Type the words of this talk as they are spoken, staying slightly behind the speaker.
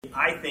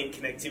I think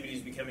connectivity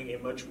is becoming a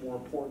much more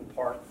important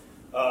part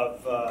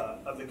of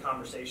the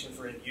conversation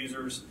for end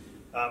users.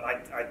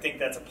 I think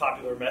that's a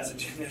popular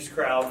message in this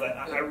crowd,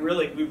 but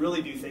we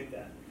really do think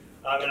that.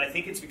 And I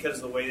think it's because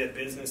of the way that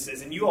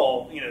businesses, and you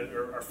all,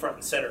 are front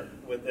and center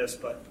with this,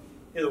 but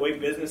the way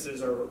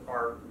businesses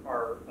are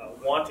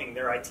wanting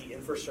their IT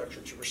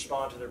infrastructure to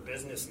respond to their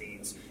business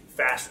needs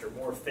faster,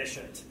 more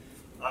efficient,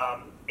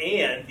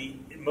 and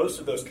most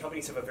of those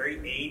companies have a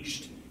very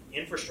aged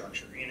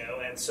infrastructure,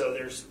 and so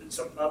there's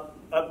some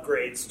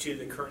upgrades to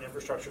the current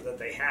infrastructure that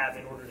they have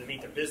in order to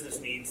meet their business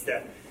needs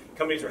that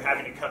companies are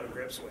having to come to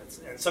grips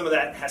with. And some of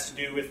that has to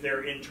do with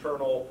their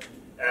internal,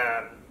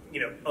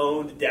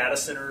 owned data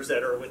centers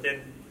that are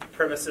within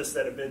premises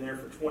that have been there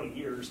for 20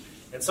 years.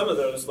 And some of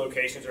those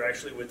locations are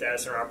actually with data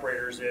center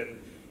operators in,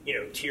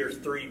 tier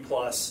 3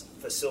 plus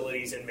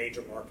facilities in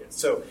major markets.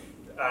 So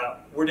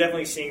we're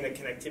definitely seeing the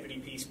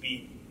connectivity piece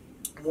be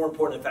more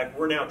important. In fact,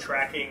 we're now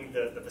tracking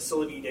the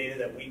facility data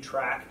that we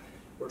track.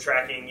 We're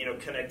tracking,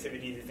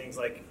 connectivity to things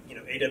like,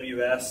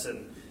 AWS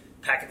and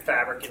Packet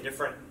Fabric and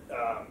different,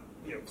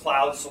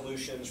 cloud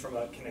solutions from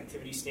a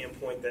connectivity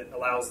standpoint that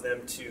allows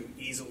them to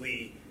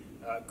easily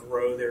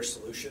grow their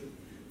solution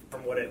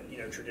from what it,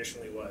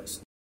 traditionally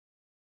was.